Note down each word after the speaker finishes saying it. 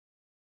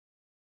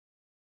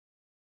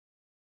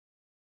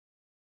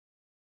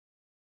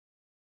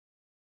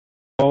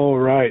All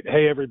right.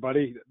 Hey,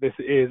 everybody. This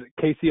is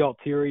Casey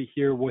Altieri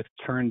here with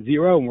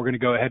ChurnZero, and we're going to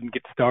go ahead and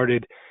get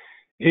started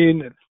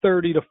in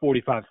 30 to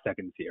 45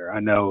 seconds here. I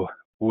know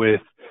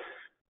with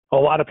a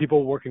lot of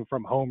people working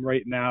from home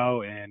right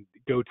now and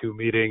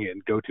GoToMeeting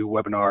and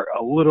GoToWebinar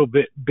a little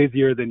bit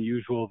busier than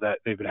usual, that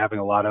they've been having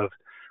a lot of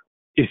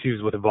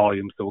issues with the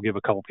volume. So we'll give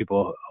a couple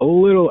people a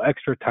little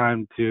extra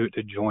time to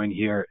join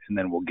here, and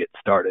then we'll get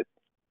started.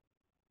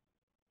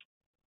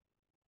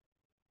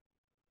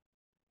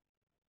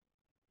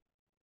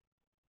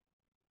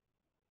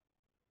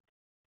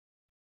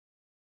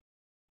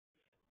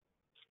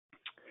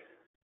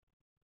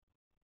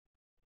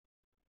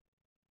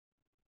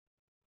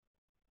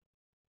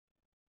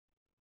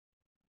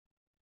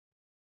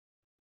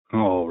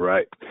 All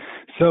right.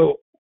 So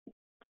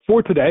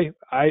for today,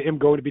 I am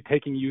going to be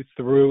taking you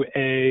through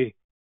a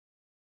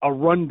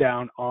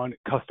rundown on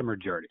customer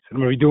journeys. I'm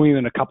going to be doing it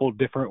in a couple of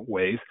different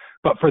ways,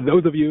 but for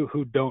those of you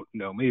who don't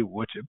know me,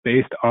 which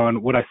based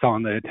on what I saw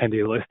on the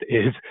attendee list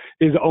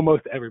is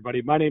almost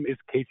everybody, my name is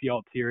Casey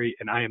Altieri,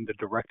 and I am the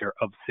Director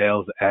of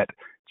Sales at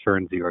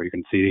ChurnZero. You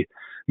can see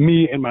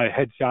me in my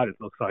headshot. It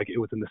looks like it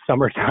was in the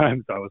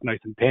summertime, so I was nice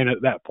and tan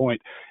at that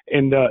point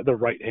in the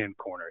right-hand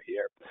corner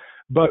here.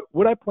 But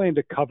what I plan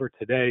to cover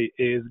today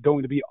is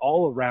going to be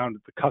all around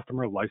the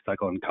customer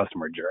lifecycle and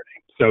customer journey.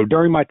 So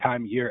during my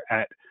time here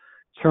at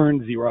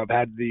ChurnZero, I've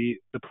had the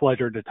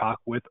pleasure to talk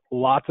with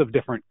lots of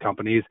different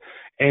companies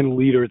and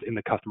leaders in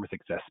the customer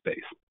success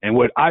space. And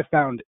what I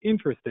found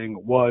interesting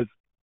was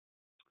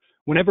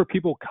whenever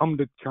people come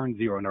to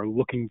ChurnZero and are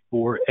looking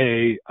for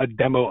a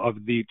demo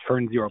of the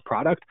ChurnZero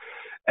product,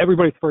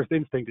 everybody's first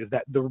instinct is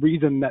that the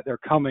reason that they're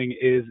coming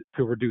is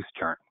to reduce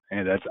churn.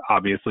 And that's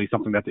obviously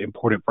something that's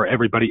important for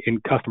everybody in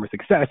customer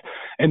success.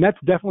 And that's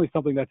definitely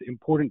something that's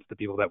important to the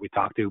people that we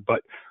talk to.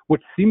 But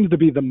what seems to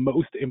be the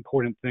most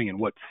important thing and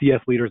what CS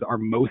leaders are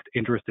most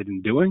interested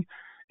in doing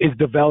is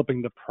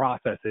developing the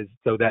processes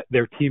so that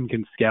their team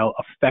can scale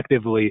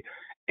effectively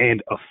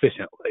and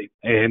efficiently.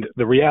 And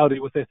the reality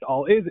with this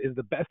all is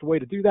the best way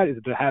to do that is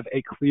to have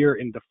a clear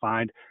and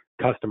defined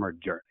customer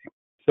journey.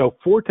 So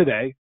for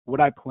today,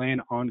 what I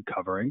plan on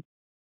covering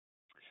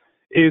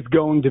is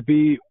going to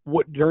be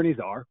what journeys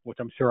are, which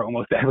I'm sure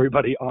almost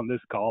everybody on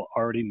this call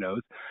already knows,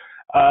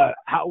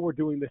 how we're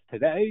doing this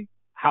today,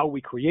 how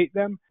we create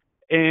them,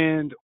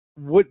 and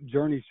what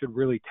journeys should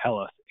really tell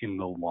us in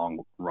the long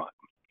run.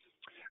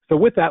 So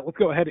with that, let's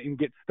go ahead and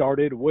get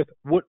started with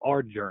what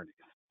are journeys.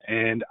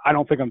 And I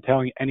don't think I'm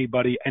telling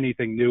anybody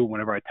anything new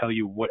whenever I tell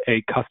you what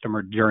a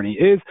customer journey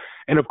is.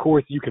 And of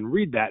course, you can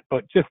read that,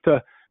 but just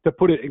to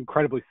put it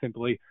incredibly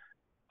simply,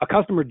 a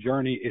customer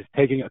journey is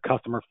taking a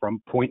customer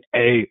from point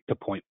A to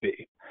point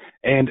B.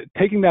 And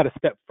taking that a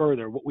step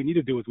further, what we need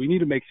to do is we need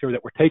to make sure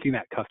that we're taking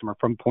that customer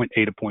from point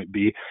A to point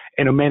B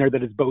in a manner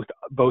that is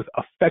both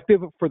effective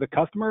for the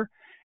customer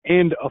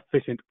and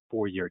efficient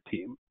for your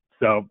team.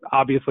 So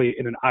obviously,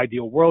 in an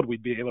ideal world,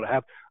 we'd be able to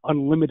have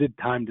unlimited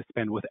time to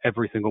spend with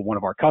every single one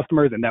of our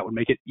customers, and that would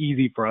make it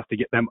easy for us to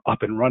get them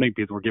up and running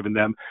because we're giving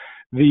them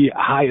the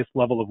highest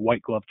level of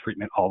white glove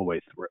treatment all the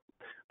way through.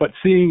 But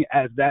seeing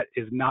as that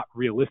is not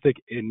realistic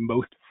in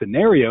most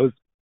scenarios,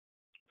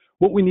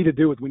 what we need to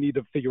do is we need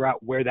to figure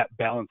out where that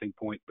balancing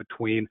point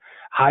between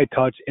high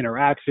touch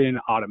interaction,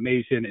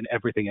 automation, and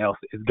everything else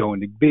is going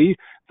to be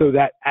so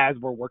that as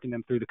we're working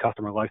them through the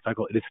customer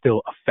lifecycle, it is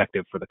still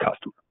effective for the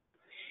customer.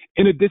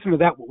 In addition to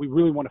that, what we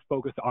really want to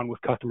focus on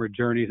with customer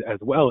journeys as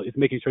well is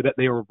making sure that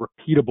they are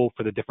repeatable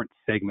for the different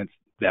segments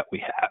that we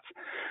have.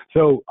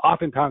 So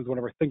oftentimes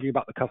whenever we're thinking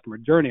about the customer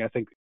journey, I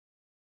think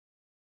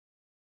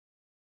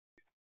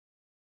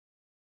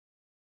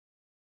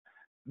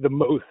the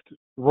most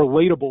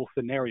relatable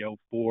scenario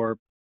for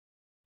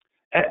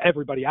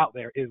everybody out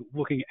there is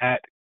looking at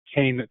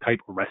chain type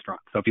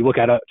restaurants. So if you look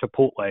at a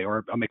Chipotle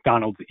or a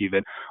McDonald's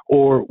even,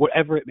 or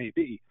whatever it may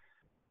be,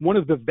 one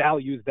of the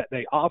values that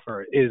they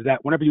offer is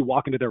that whenever you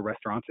walk into their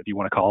restaurants, if you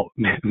want to call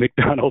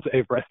McDonald's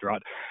a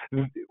restaurant,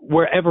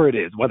 wherever it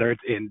is, whether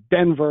it's in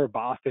Denver,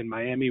 Boston,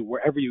 Miami,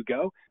 wherever you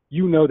go,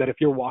 you know that if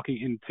you're walking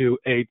into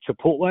a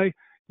Chipotle,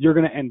 you're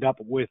going to end up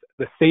with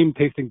the same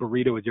tasting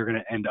burrito as you're going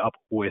to end up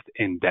with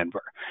in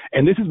Denver.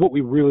 And this is what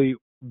we really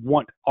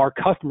want our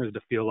customers to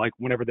feel like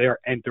whenever they are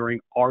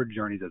entering our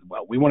journeys as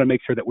well. We want to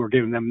make sure that we're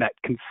giving them that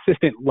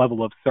consistent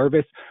level of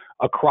service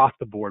across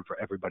the board for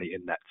everybody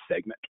in that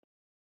segment.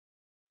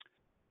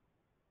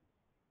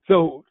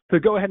 So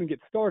to go ahead and get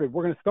started,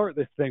 we're going to start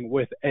this thing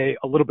with a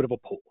little bit of a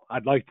poll.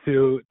 I'd like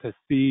to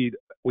see,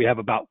 we have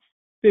about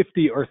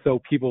 50 or so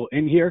people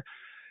in here.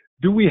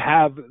 Do we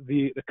have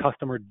the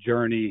customer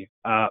journey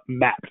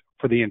mapped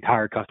for the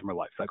entire customer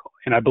lifecycle?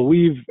 And I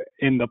believe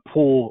in the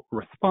poll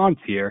response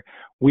here,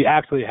 we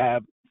actually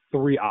have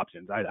three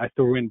options. I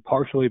threw in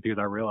partially because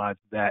I realized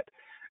that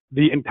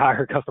the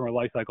entire customer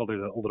lifecycle,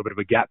 there's a little bit of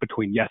a gap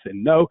between yes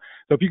and no.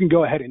 So if you can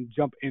go ahead and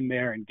jump in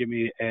there and give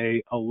me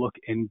a look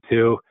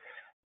into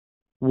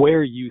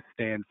where you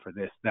stand for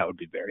this, that would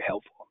be very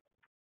helpful.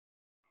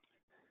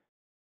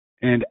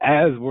 And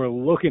as we're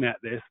looking at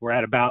this, we're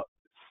at about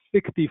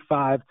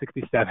 65,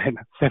 67,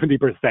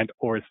 70%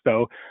 or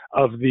so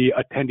of the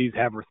attendees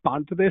have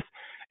responded to this.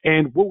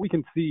 And what we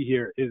can see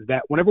here is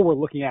that whenever we're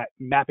looking at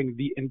mapping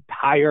the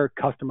entire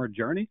customer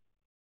journey,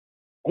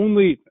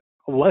 only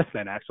less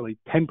than actually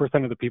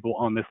 10% of the people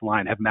on this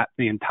line have mapped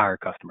the entire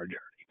customer journey.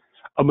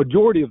 A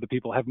majority of the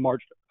people have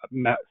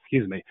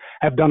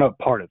have done a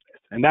part of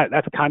this. And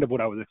that's kind of what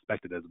I was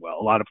expected as well.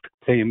 A lot of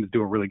teams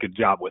do a really good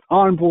job with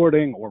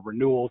onboarding or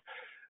renewals,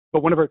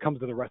 but whenever it comes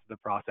to the rest of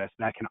the process,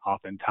 that can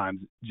oftentimes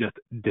just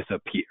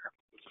disappear.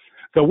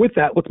 So with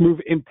that, let's move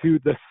into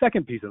the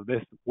second piece of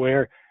this,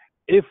 where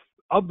if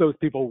of those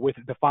people with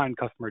defined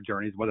customer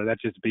journeys, whether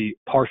that just be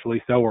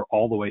partially so or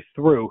all the way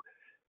through,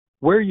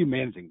 where are you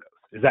managing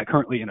those? Is that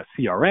currently in a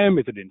CRM?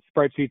 Is it in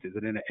spreadsheets? Is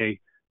it in a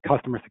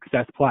customer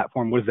success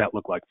platform? What does that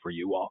look like for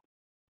you all?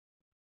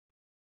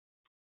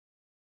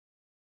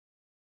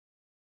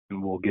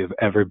 And we'll give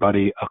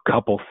everybody a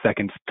couple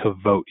seconds to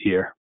vote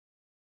here.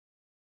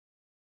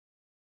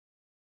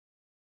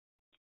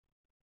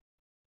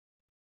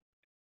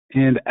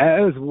 And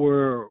as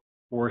we're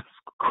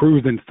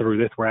cruising through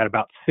this, we're at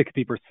about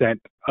 60%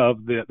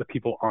 of the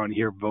people on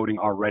here voting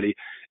already.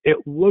 It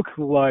looks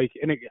like,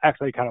 and it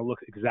actually kind of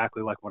looks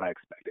exactly like what I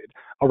expected.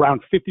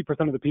 Around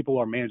 50% of the people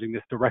are managing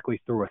this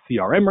directly through a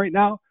CRM right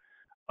now.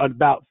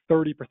 About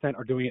 30%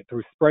 are doing it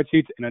through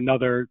spreadsheets, and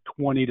another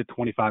 20 to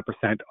 25%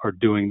 are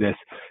doing this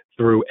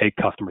through a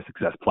customer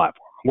success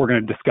platform. We're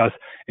going to discuss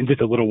in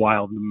just a little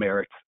while the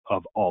merits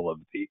of all of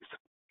these.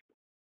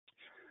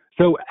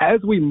 So as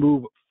we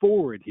move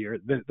forward here,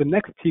 the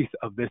next piece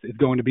of this is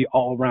going to be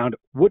all around,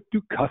 what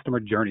do customer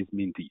journeys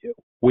mean to you?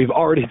 We've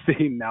already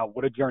seen now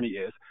what a journey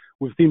is.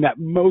 We've seen that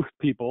most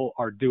people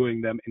are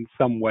doing them in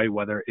some way,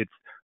 whether it's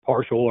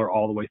partial or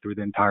all the way through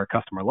the entire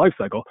customer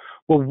lifecycle.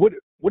 Well,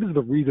 what is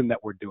the reason that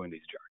we're doing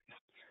these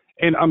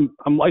journeys? And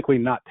I'm likely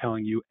not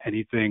telling you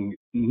anything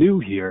new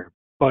here,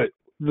 but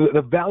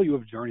the value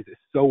of journeys is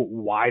so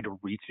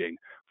wide-reaching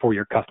for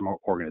your customer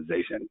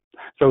organization.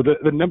 So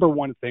the number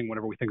one thing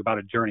whenever we think about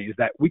a journey is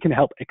that we can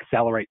help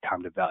accelerate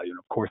time to value. And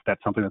of course,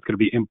 that's something that's going to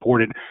be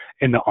important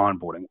in the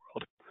onboarding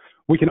world.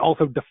 We can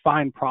also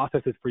define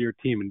processes for your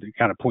team, and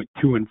kind of point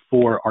 2 and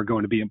 4 are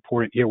going to be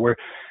important here, where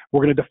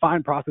we're going to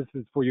define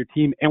processes for your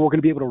team, and we're going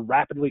to be able to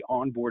rapidly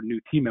onboard new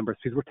team members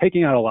because we're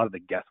taking out a lot of the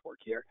guesswork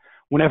here.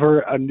 Whenever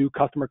a new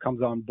customer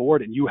comes on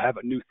board and you have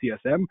a new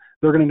CSM,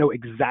 they're going to know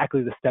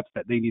exactly the steps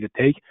that they need to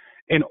take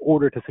in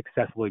order to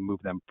successfully move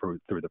them through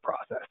the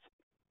process.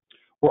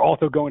 We're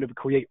also going to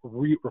create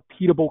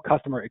repeatable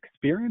customer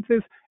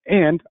experiences,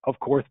 and of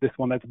course, this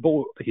one that's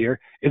bold here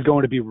is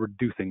going to be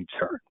reducing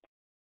churn.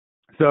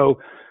 So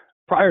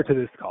prior to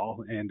this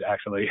call, and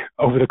actually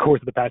over the course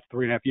of the past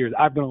 3.5 years,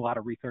 I've done a lot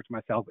of research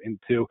myself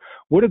into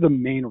what are the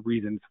main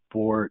reasons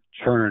for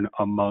churn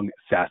among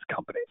SaaS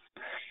companies.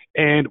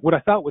 And what I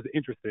thought was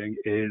interesting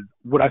is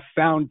what I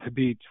found to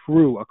be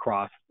true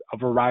across a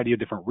variety of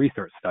different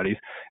research studies.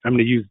 I'm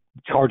going to use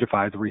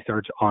Chargify's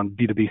research on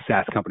B2B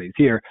SaaS companies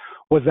here,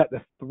 was that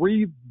the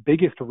 3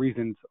 biggest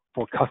reasons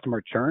for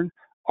customer churn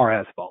are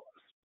as follows.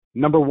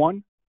 Number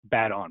 1,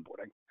 bad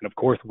onboarding. And of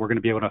course, we're going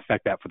to be able to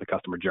affect that for the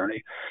customer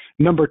journey.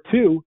 Number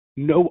 2,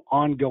 no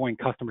ongoing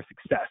customer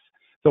success.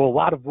 So a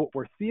lot of what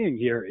we're seeing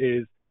here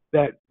is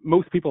that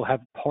most people have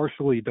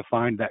partially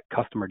defined that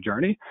customer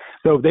journey.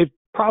 So they've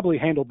probably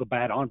handled the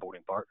bad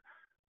onboarding part,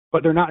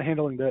 but they're not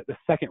handling the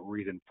second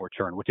reason for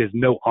churn, which is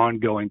no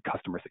ongoing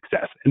customer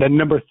success. And then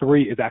number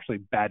 3 is actually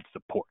bad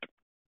support.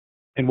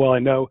 And while I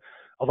know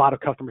a lot of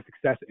customer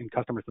success and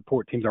customer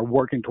support teams are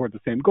working towards the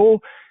same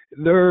goal,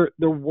 they're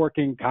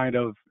working kind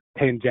of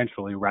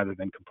tangentially rather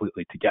than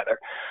completely together.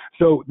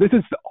 So this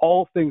is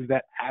all things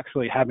that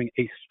actually having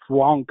a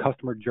strong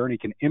customer journey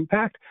can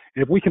impact.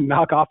 And if we can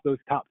knock off those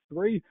top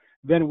 3,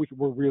 then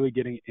we're really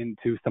getting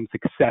into some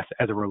success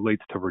as it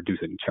relates to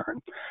reducing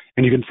churn.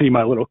 And you can see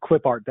my little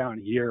clip art down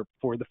here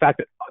for the fact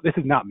that this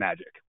is not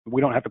magic. We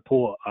don't have to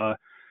pull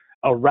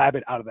a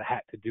rabbit out of the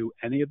hat to do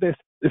any of this.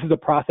 This is a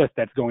process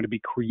that's going to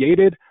be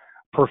created,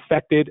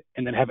 perfected,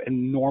 and then have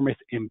enormous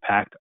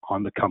impact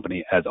on the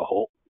company as a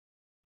whole.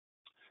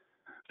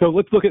 So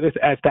let's look at this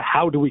as to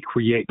how do we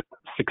create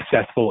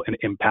successful and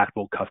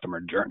impactful customer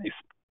journeys.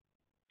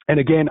 And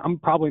again, I'm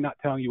probably not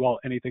telling you all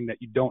anything that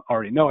you don't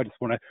already know. I just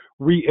want to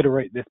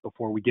reiterate this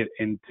before we get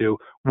into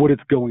what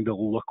it's going to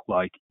look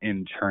like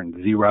in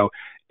ChurnZero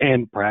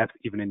and perhaps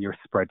even in your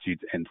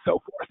spreadsheets and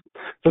so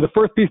forth. So the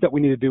first piece that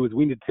we need to do is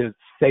we need to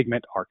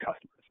segment our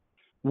customers.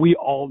 We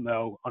all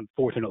know,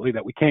 unfortunately,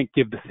 that we can't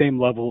give the same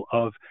level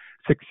of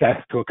success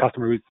to a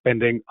customer who's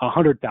spending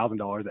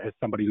 $100,000 as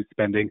somebody who's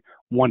spending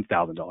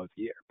 $1,000 a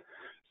year.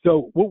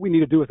 So what we need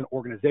to do as an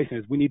organization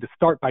is we need to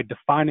start by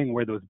defining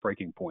where those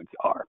breaking points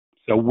are.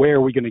 So where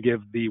are we going to give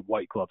the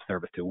white glove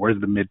service to? Where's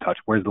the mid touch?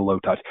 Where's the low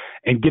touch?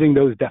 And getting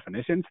those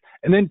definitions,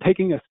 and then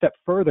taking a step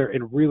further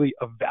and really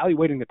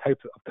evaluating the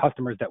types of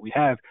customers that we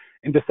have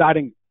and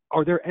deciding,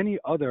 are there any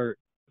other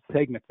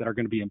segments that are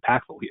going to be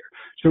impactful here?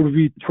 Should we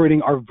be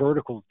treating our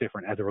verticals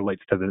different as it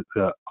relates to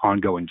the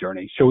ongoing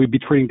journey? Should we be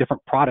treating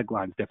different product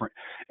lines different?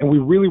 And we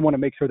really want to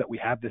make sure that we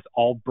have this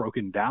all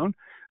broken down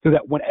so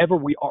that whenever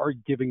we are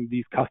giving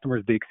these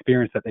customers the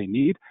experience that they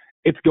need,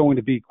 it's going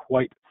to be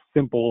quite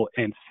simple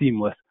and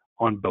seamless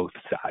on both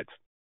sides.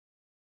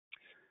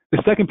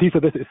 The second piece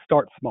of this is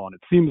start small. And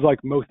it seems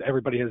like most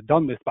everybody has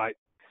done this by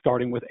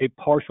starting with a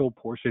partial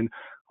portion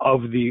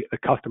of the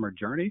customer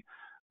journey.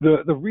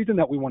 The reason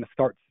that we want to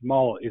start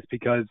small is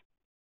because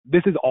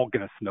this is all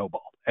going to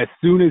snowball. As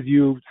soon as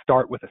you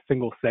start with a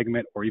single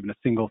segment or even a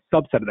single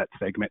subset of that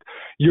segment,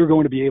 you're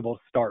going to be able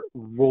to start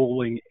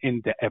rolling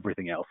into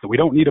everything else. So we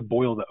don't need to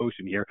boil the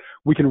ocean here.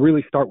 We can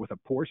really start with a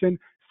portion,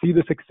 see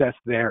the success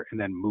there, and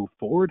then move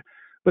forward.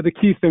 But the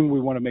key thing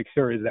we want to make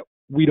sure is that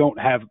we don't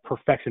have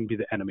perfection be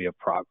the enemy of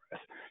progress.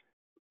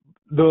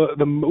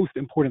 The most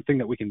important thing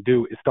that we can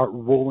do is start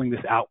rolling this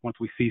out once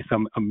we see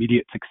some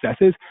immediate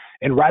successes.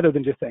 And rather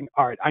than just saying,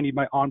 all right, I need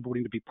my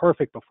onboarding to be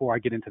perfect before I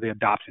get into the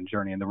adoption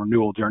journey and the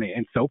renewal journey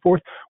and so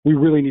forth, we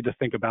really need to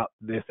think about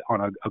this on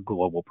a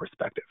global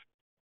perspective.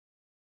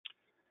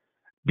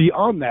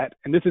 Beyond that,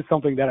 and this is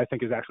something that I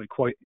think is actually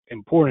quite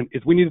important,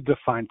 is we need to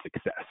define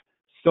success.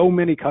 So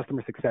many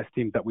customer success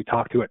teams that we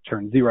talk to at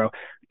ChurnZero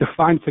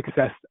define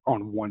success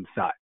on one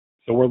side.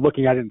 So we're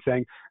looking at it and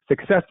saying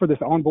success for this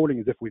onboarding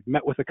is if we've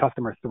met with the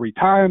customer 3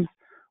 times,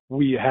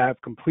 we have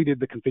completed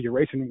the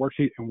configuration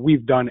worksheet, and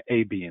we've done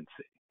A, B, and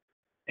C.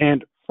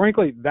 And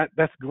frankly,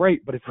 that's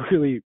great, but it's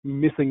really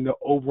missing the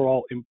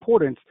overall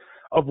importance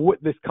of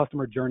what this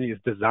customer journey is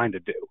designed to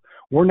do.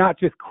 We're not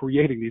just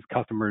creating these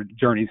customer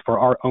journeys for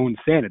our own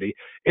sanity.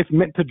 It's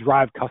meant to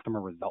drive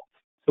customer results.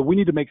 So we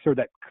need to make sure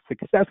that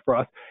success for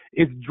us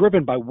is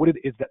driven by what it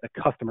is that the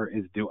customer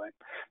is doing.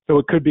 So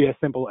it could be as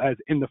simple as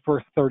in the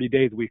first 30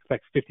 days, we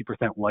expect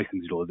 50%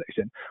 license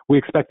utilization. We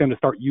expect them to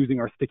start using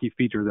our sticky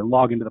features and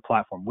log into the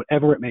platform,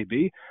 whatever it may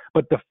be,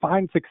 but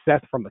define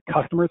success from the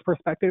customer's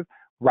perspective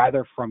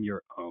rather from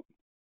your own.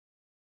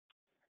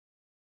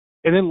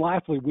 And then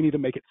lastly, we need to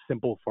make it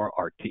simple for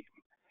our team.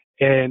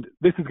 And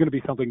this is going to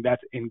be something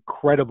that's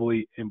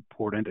incredibly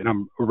important, and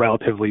I'm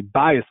relatively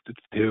biased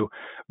to,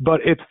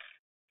 but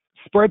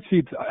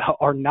spreadsheets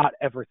are not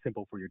ever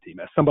simple for your team.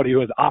 As somebody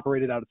who has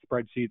operated out of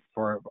spreadsheets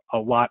for a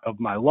lot of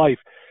my life,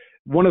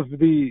 one of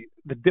the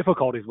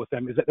difficulties with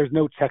them is that there's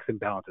no checks and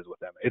balances with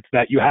them. It's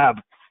that you have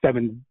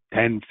 7,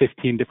 10,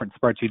 15 different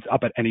spreadsheets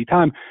up at any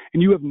time,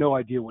 and you have no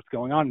idea what's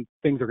going on.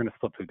 Things are going to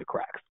slip through the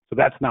cracks. So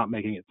that's not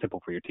making it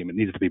simple for your team. It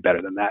needs to be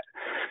better than that.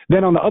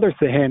 Then on the other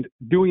hand,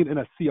 doing it in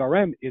a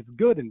CRM is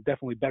good and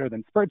definitely better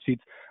than spreadsheets.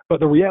 But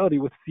the reality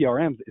with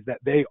CRMs is that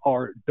they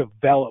are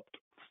developed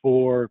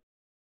for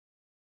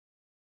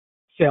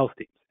sales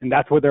teams, and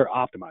that's what they're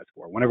optimized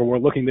for. Whenever we're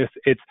looking at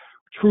this, it's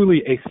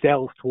truly a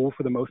sales tool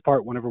for the most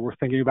part whenever we're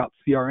thinking about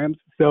CRMs.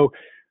 So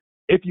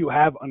if you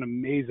have an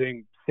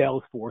amazing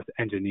Salesforce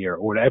engineer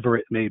or whatever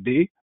it may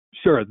be,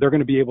 sure, they're going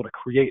to be able to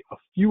create a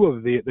few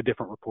of the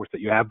different reports that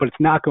you have, but it's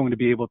not going to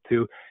be able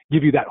to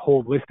give you that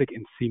holistic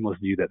and seamless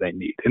view that they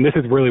need. And this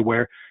is really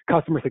where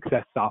customer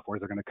success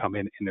softwares are going to come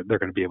in, and they're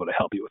going to be able to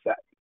help you with that.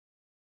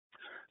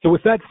 So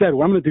with that said,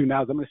 what I'm going to do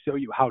now is I'm going to show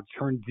you how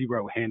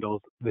ChurnZero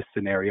handles this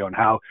scenario and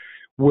how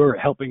we're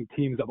helping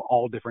teams of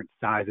all different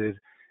sizes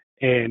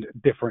and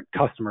different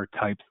customer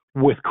types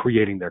with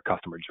creating their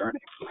customer journey.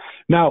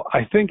 Now,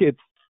 I think it's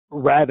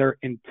rather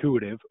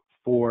intuitive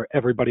for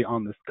everybody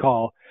on this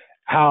call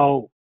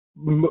how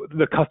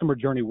the customer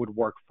journey would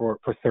work for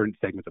certain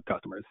segments of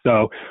customers.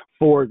 So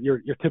for your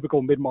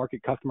typical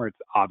mid-market customer, it's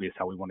obvious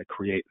how we want to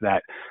create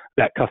that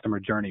customer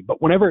journey.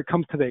 But whenever it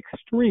comes to the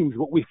extremes,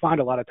 what we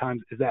find a lot of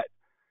times is that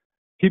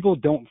people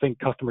don't think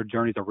customer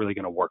journeys are really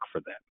going to work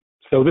for them.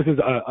 So this is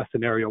a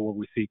scenario where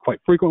we see quite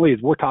frequently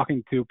is we're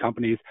talking to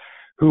companies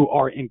who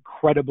are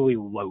incredibly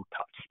low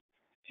touch.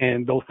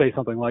 And they'll say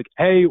something like,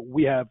 hey,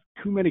 we have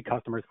too many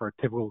customers for a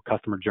typical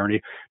customer journey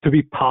to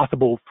be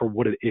possible for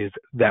what it is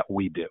that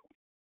we do.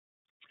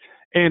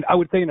 And I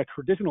would say in a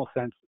traditional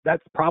sense,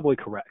 that's probably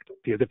correct,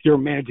 because if you're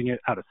managing it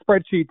out of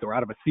spreadsheets or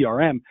out of a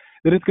CRM,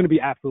 then it's going to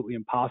be absolutely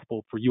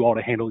impossible for you all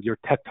to handle your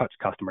tech touch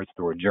customers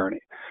through a journey.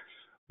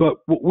 But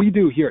what we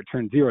do here at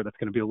ChurnZero that's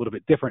going to be a little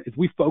bit different is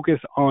we focus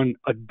on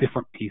a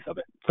different piece of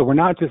it. So we're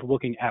not just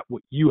looking at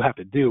what you have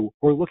to do,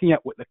 we're looking at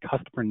what the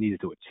customer needs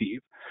to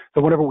achieve. So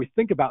whenever we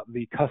think about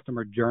the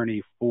customer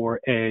journey for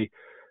a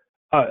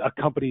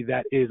company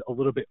that is a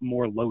little bit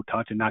more low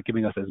touch and not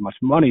giving us as much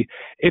money,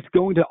 it's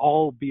going to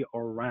all be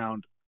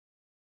around,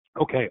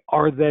 okay,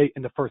 are they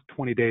in the first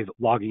 20 days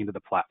logging into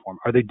the platform?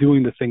 Are they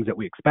doing the things that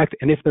we expect?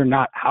 And if they're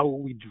not, how are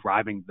we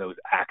driving those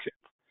actions?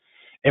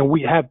 And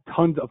we have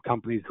tons of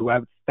companies who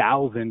have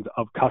thousands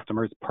of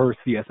customers per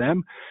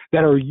CSM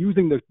that are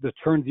using the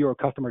ChurnZero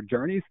customer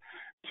journeys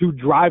to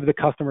drive the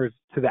customers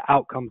to the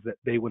outcomes that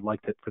they would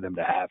like for them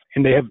to have.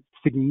 And they have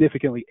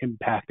significantly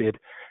impacted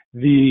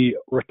the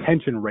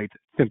retention rates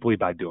simply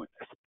by doing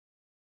this.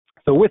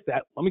 So with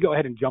that, let me go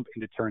ahead and jump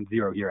into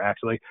ChurnZero here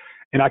actually,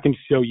 and I can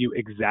show you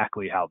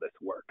exactly how this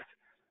works.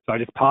 So I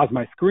just paused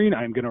my screen.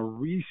 I'm going to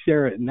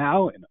reshare it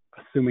now in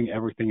a assuming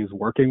everything is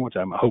working, which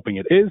I'm hoping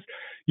it is,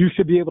 you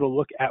should be able to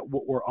look at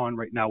what we're on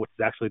right now, which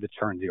is actually the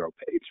ChurnZero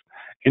page.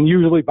 And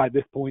usually by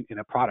this point in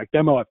a product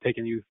demo, I've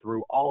taken you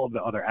through all of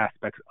the other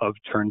aspects of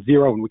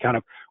ChurnZero, and we kind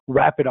of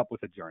wrap it up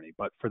with a journey.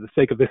 But for the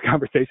sake of this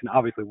conversation,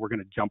 obviously, we're going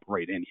to jump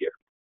right in here.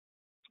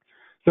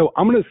 So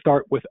I'm going to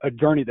start with a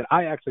journey that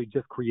I actually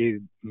just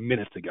created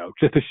minutes ago,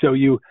 just to show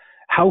you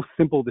how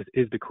simple this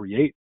is to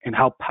create and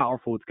how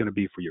powerful it's going to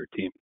be for your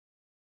team.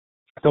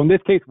 So in this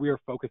case, we are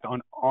focused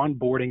on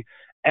onboarding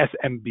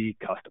SMB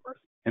customers.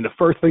 And the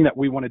first thing that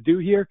we want to do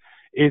here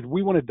is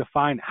we want to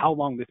define how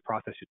long this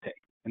process should take.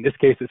 In this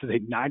case, this is a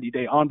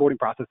 90-day onboarding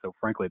process. So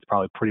frankly, it's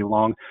probably pretty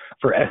long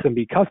for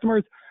SMB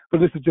customers, but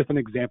this is just an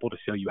example to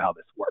show you how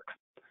this works.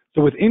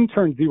 So within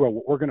ChurnZero,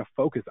 what we're going to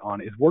focus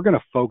on is we're going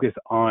to focus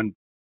on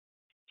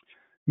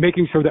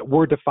making sure that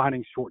we're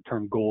defining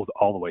short-term goals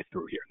all the way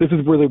through here. This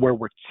is really where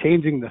we're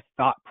changing the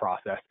thought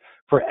process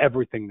for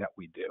everything that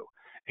we do.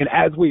 And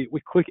as we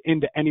click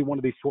into any one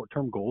of these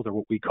short-term goals, or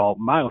what we call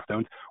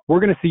milestones, we're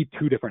going to see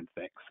two different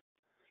things.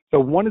 So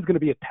one is going to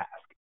be a task,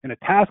 and a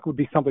task would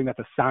be something that's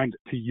assigned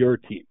to your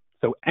team.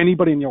 So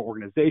anybody in your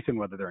organization,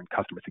 whether they're in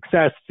customer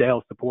success,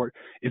 sales, support,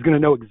 is going to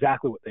know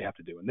exactly what they have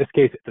to do. In this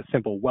case, it's a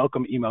simple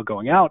welcome email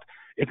going out.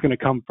 It's going to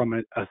come from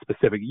a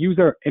specific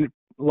user, and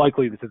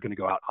likely this is going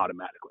to go out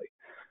automatically.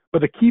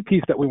 But the key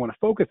piece that we want to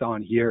focus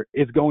on here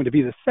is going to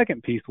be the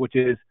second piece, which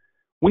is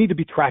we need to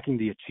be tracking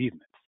the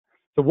achievements.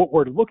 So what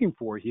we're looking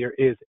for here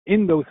is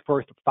in those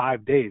first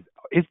 5 days,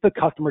 is the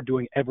customer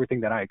doing everything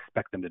that I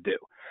expect them to do?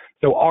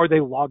 So are they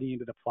logging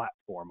into the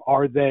platform?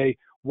 Are they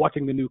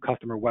watching the new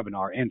customer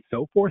webinar and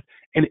so forth?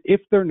 And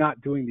if they're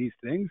not doing these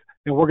things,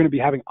 then we're going to be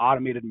having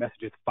automated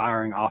messages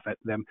firing off at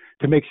them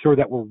to make sure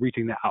that we're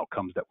reaching the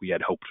outcomes that we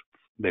had hoped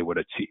they would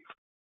achieve.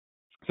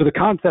 So the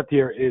concept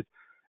here is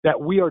that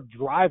we are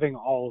driving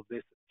all of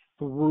this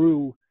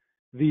through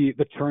the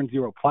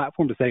ChurnZero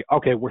platform to say,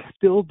 okay, we're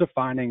still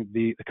defining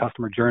the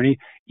customer journey,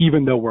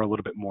 even though we're a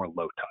little bit more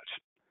low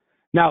touch.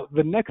 Now,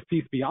 the next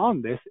piece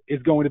beyond this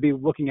is going to be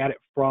looking at it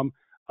from,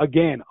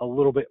 again, a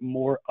little bit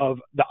more of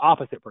the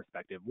opposite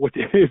perspective, which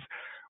is,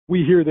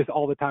 we hear this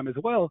all the time as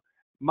well,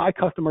 my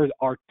customers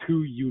are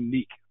too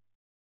unique.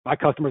 My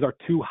customers are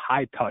too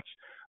high touch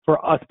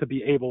for us to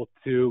be able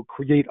to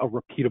create a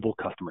repeatable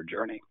customer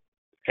journey.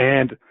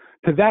 And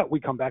to that, we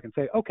come back and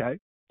say, okay,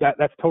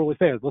 that's totally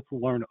fair. Let's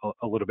learn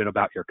a little bit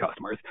about your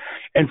customers.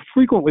 And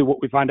frequently what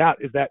we find out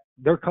is that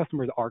their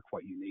customers are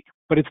quite unique,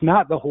 but it's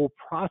not the whole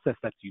process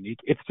that's unique.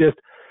 It's just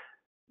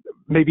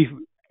maybe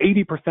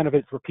 80% of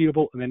it's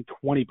repeatable and then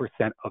 20%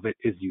 of it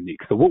is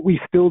unique. So what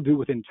we still do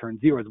within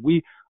ChurnZero is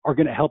we are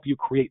going to help you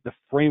create the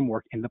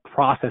framework and the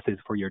processes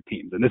for your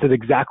teams. And this is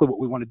exactly what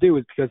we want to do,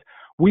 is because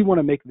we want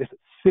to make this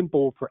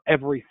simple for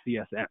every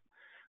CSM.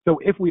 So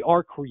if we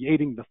are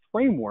creating the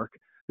framework,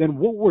 then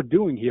what we're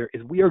doing here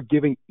is we are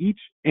giving each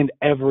and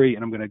every,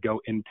 and I'm going to go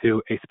into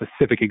a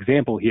specific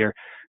example here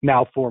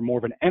now for more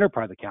of an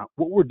enterprise account.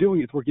 What we're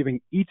doing is we're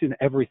giving each and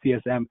every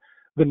CSM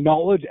the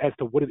knowledge as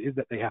to what it is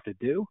that they have to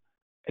do,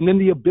 and then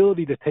the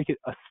ability to take it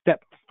a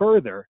step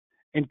further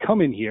and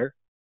come in here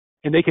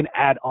and they can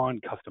add on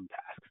custom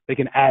tasks. They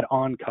can add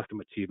on custom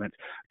achievements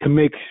to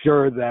make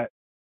sure that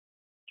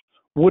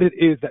what it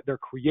is that they're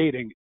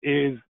creating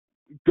is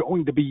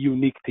going to be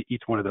unique to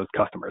each one of those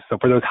customers. So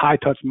for those high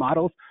touch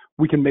models,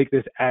 we can make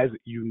this as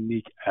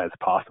unique as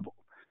possible.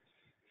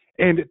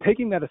 And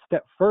taking that a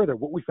step further,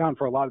 what we found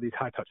for a lot of these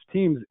high touch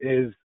teams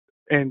is,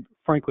 and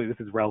frankly, this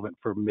is relevant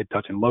for mid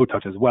touch and low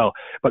touch as well,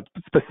 but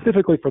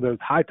specifically for those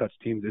high touch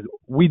teams, is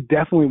we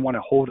definitely want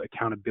to hold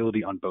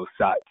accountability on both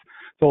sides.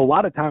 So a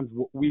lot of times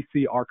what we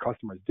see our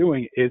customers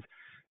doing is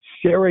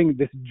sharing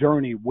this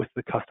journey with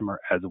the customer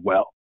as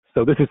well.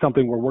 So this is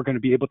something where we're going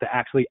to be able to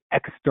actually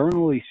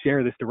externally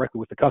share this directly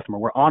with the customer.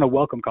 We're on a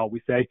welcome call.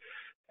 We say,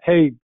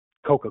 hey,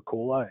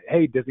 Coca-Cola,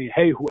 hey, Disney,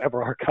 hey,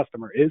 whoever our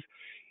customer is,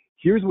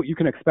 here's what you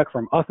can expect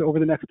from us over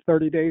the next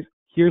 30 days.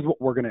 Here's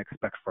what we're going to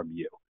expect from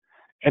you.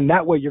 And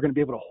that way you're going to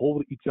be able to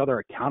hold each other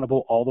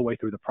accountable all the way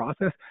through the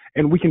process.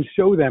 And we can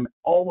show them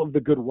all of the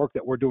good work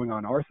that we're doing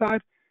on our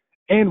side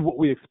and what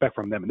we expect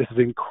from them. And this is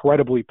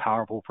incredibly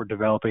powerful for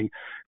developing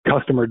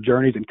customer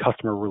journeys and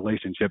customer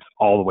relationships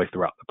all the way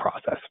throughout the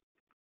process.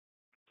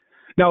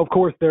 Now, of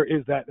course, there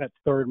is that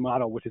third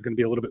model, which is going to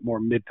be a little bit more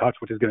mid-touch,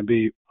 which is going to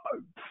be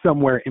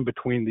somewhere in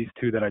between these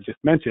two that I just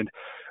mentioned.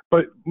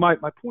 But my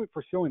point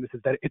for showing this is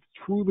that it's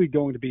truly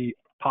going to be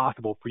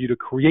possible for you to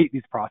create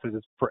these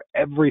processes for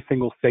every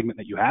single segment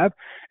that you have.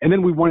 And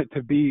then we want it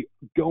to be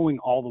going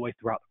all the way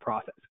throughout the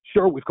process.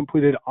 Sure, we've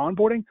completed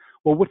onboarding.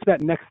 Well, what's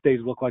that next stage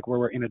look like where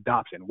we're in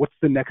adoption? What's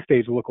the next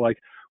stage look like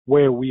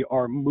where we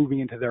are moving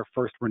into their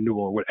first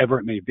renewal or whatever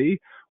it may be?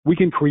 We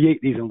can create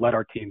these and let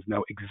our teams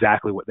know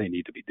exactly what they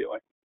need to be doing.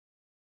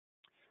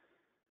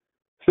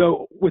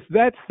 So with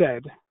that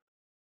said,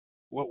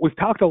 we've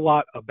talked a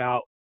lot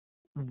about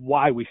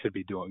why we should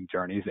be doing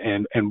journeys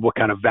and what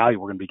kind of value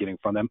we're going to be getting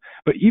from them.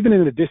 But even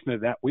in addition to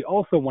that, we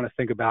also want to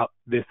think about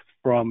this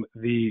from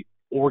the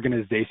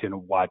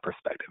organization-wide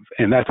perspective.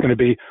 And that's going to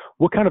be,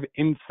 what kind of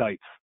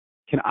insights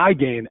can I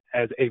gain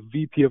as a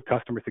VP of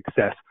customer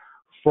success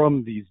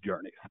from these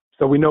journeys.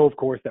 So we know, of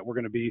course, that we're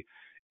going to be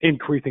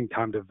increasing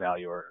time to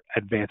value or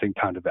advancing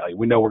time to value.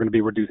 We know we're going to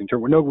be reducing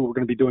churn. We know we're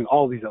going to be doing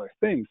all these other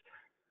things,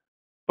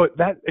 but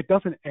that it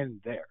doesn't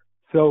end there.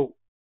 So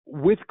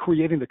with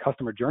creating the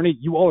customer journey,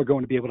 you all are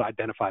going to be able to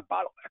identify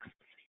bottlenecks.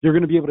 You're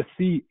going to be able to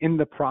see in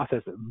the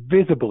process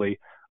visibly,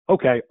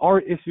 okay, our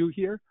issue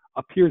here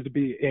appears to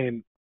be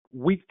in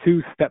week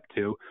 2, step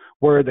 2,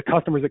 where the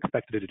customer is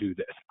expected to do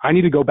this. I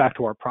need to go back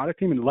to our product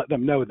team and let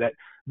them know that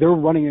they're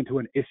running into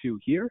an issue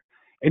here,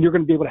 and you're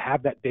going to be able to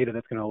have that data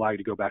that's going to allow you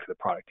to go back to the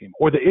product team.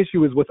 Or the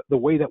issue is with the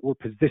way that we're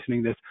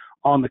positioning this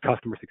on the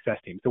customer success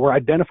team. So we're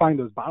identifying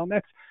those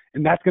bottlenecks,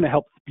 and that's going to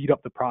help speed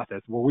up the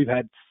process, where we've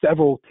had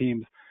several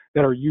teams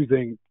that are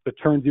using the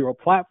ChurnZero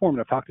platform,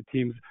 and I've talked to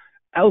teams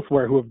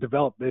elsewhere who have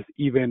developed this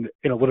even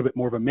in a little bit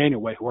more of a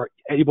manual way, who are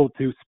able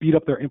to speed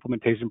up their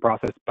implementation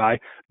process by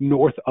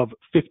north of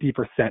 50%,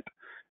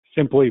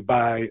 simply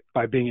by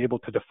being able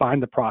to define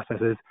the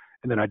processes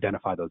and then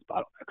identify those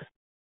bottlenecks.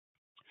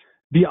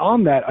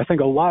 Beyond that, I think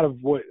a lot of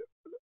what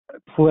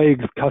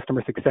plagues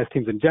customer success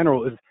teams in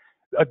general is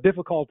a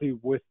difficulty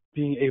with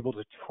being able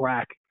to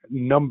track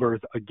numbers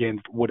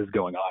against what is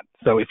going on.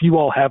 So if you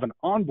all have an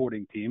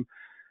onboarding team,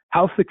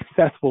 how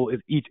successful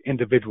is each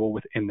individual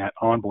within that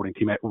onboarding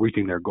team at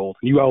reaching their goals?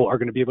 And you all are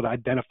going to be able to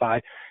identify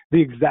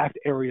the exact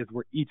areas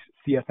where each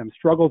CSM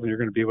struggles, and you're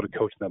going to be able to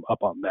coach them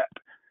up on that.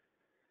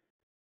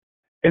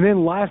 And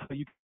then lastly,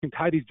 you can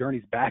tie these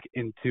journeys back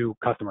into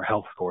customer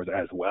health scores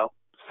as well.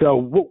 So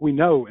what we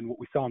know and what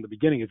we saw in the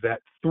beginning is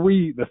that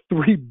the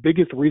three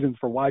biggest reasons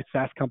for why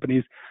SaaS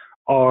companies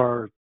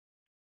are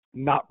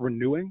not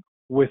renewing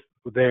with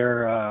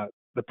their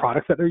the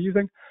products that they're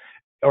using,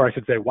 or I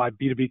should say why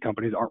B2B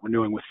companies aren't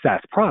renewing with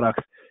SaaS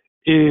products,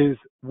 is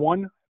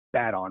 1,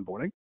 bad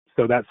onboarding.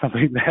 So that's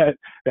something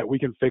that we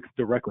can fix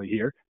directly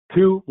here.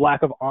 2,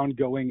 lack of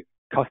ongoing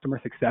customer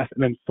success.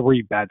 And then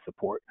 3, bad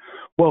support.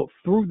 Well,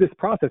 through this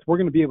process, we're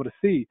going to be able to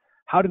see,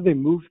 how did they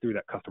move through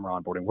that customer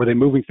onboarding? Were they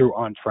moving through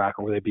on track,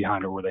 or were they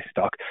behind, or were they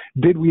stuck?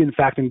 Did we in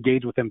fact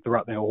engage with them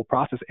throughout the whole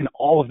process? And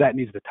all of that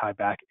needs to tie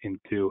back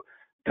into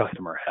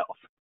customer health.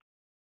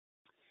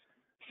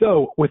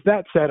 So with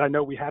that said, I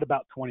know we had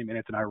about 20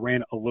 minutes and I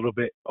ran a little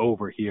bit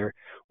over here.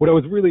 What I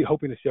was really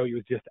hoping to show you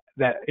is just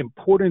that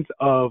importance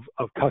of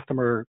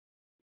the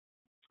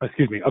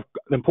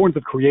importance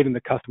of creating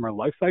the customer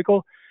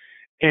lifecycle,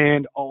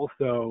 and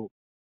also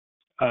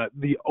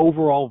the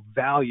overall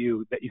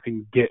value that you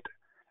can get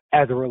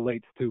as it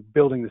relates to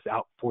building this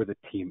out for the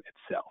team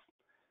itself.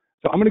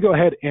 So I'm going to go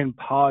ahead and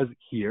pause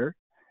here.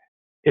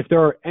 If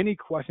there are any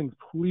questions,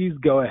 please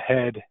go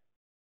ahead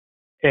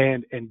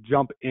and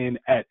jump in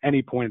at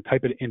any point and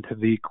type it into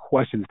the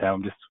questions tab.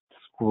 I'm just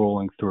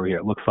scrolling through here.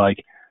 It looks like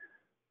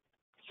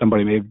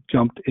somebody may have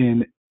jumped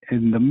in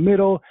the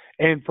middle.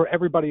 And for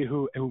everybody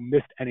who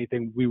missed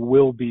anything, we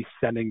will be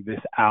sending this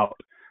out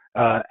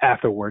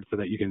afterwards so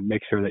that you can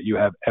make sure that you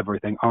have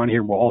everything on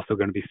here. We're also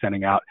going to be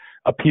sending out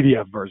a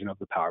PDF version of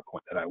the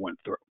PowerPoint that I went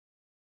through.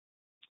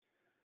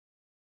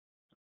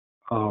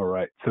 All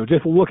right, so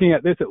just looking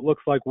at this, it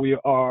looks like we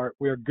are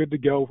good to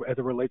go as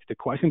it relates to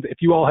questions. If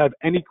you all have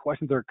any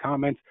questions or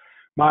comments,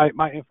 my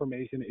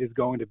information is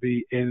going to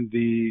be in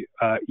the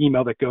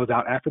email that goes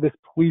out after this.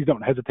 Please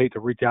don't hesitate to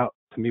reach out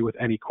to me with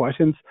any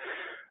questions.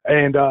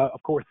 And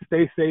of course,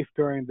 stay safe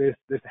during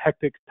this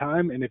hectic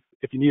time. And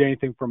if you need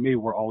anything from me,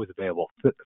 we're always available.